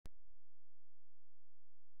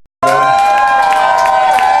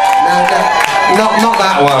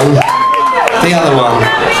that one. The other one.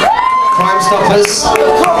 Crime Stoppers.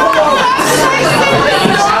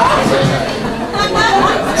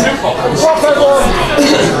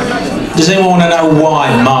 Does anyone want to know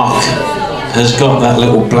why Mark has got that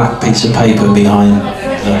little black piece of paper behind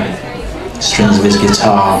the strings of his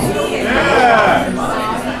guitar?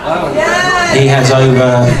 He has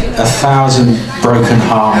over 1,000 broken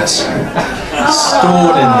hearts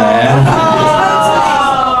stored in there,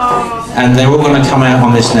 and they're all going to come out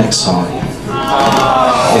on this next song.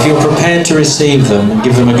 If you're prepared to receive them and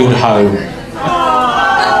give them a good home.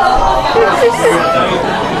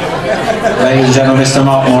 Ladies and gentlemen, Mr.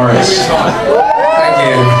 Mark Morris. Thank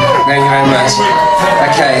you very much.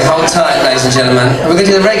 Okay, hold tight, ladies and gentlemen. We're going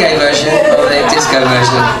to do the reggae version or the disco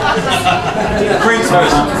version. The Queen's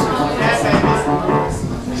version.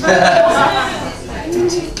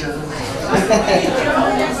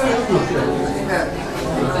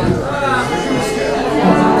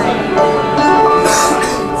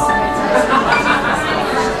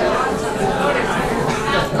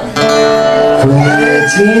 Where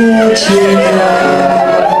did you go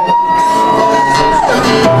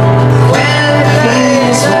when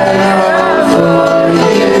things went wrong for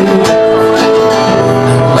you?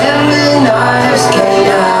 When the knives came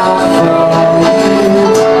out for you?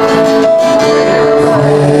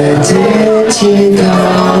 Where did you go?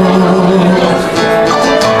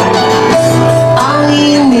 All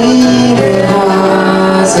you needed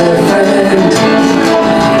was a friend.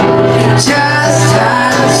 Just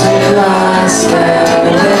had to ask them.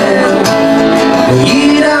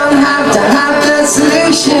 You don't have to have the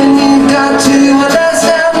solution, you've got to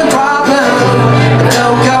understand the problem.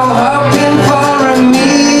 Don't go hoping for a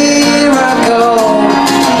miracle.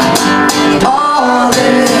 All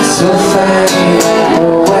this will fade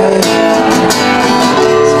away.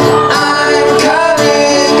 I'm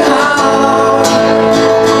coming home.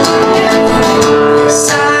 Yes,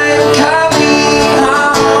 I'm coming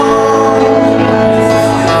home.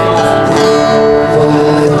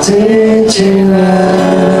 What did you learn?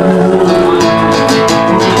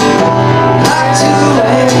 Like to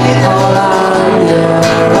wait all on your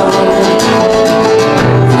own.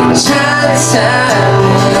 Chance and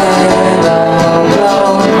all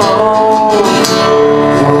blown home.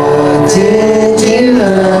 What did you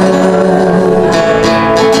learn?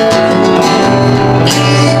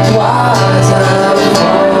 It was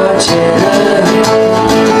unfortunate.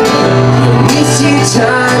 You missed your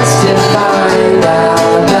chance to find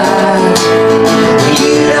out that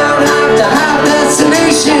you don't have to have the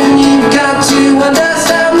solution, you've got to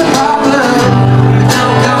understand the problem.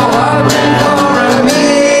 Don't go hoping for a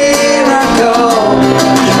miracle.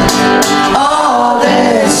 All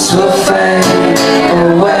this will fade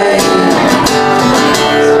away.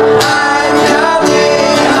 I'm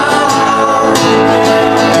coming home.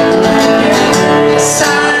 Yes,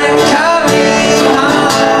 I'm coming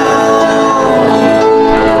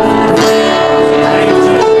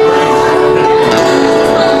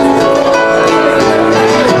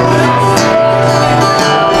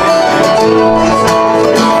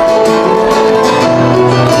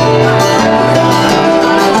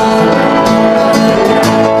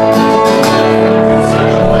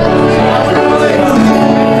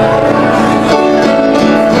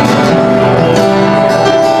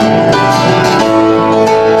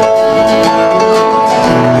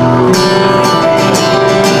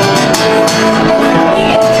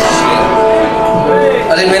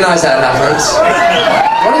I didn't realise that happened.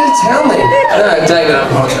 Why did you tell me? No, David, I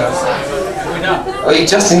apologise. Oh, you're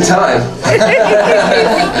just in time.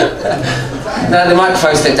 No, the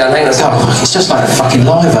microphone slipped down, hang on a second. Oh, it's just like a fucking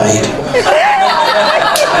Live Aid.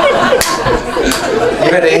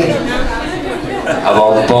 You ready?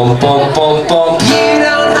 Bum, bum, bum, bum, bum. You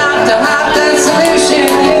don't have to have the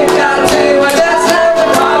solution, you've got to understand the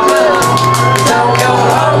problem. Don't go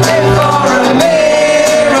hoping for a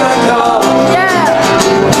miracle.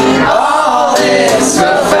 All this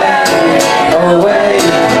will fade away.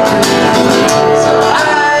 So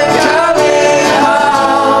I'm coming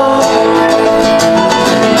home.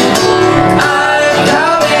 I'm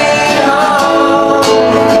coming home.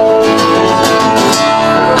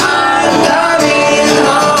 I'm coming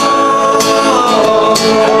home.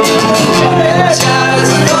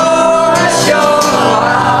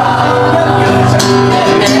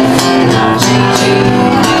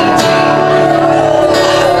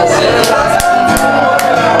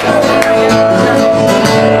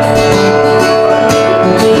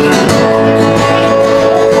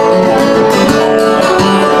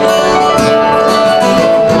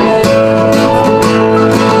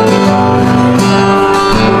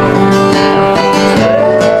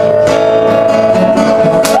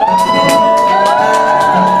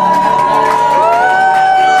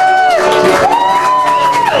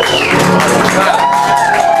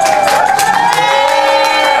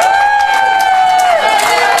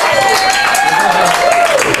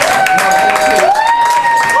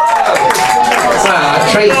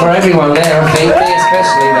 treat for everyone there, I think, me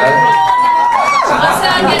especially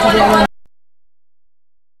though.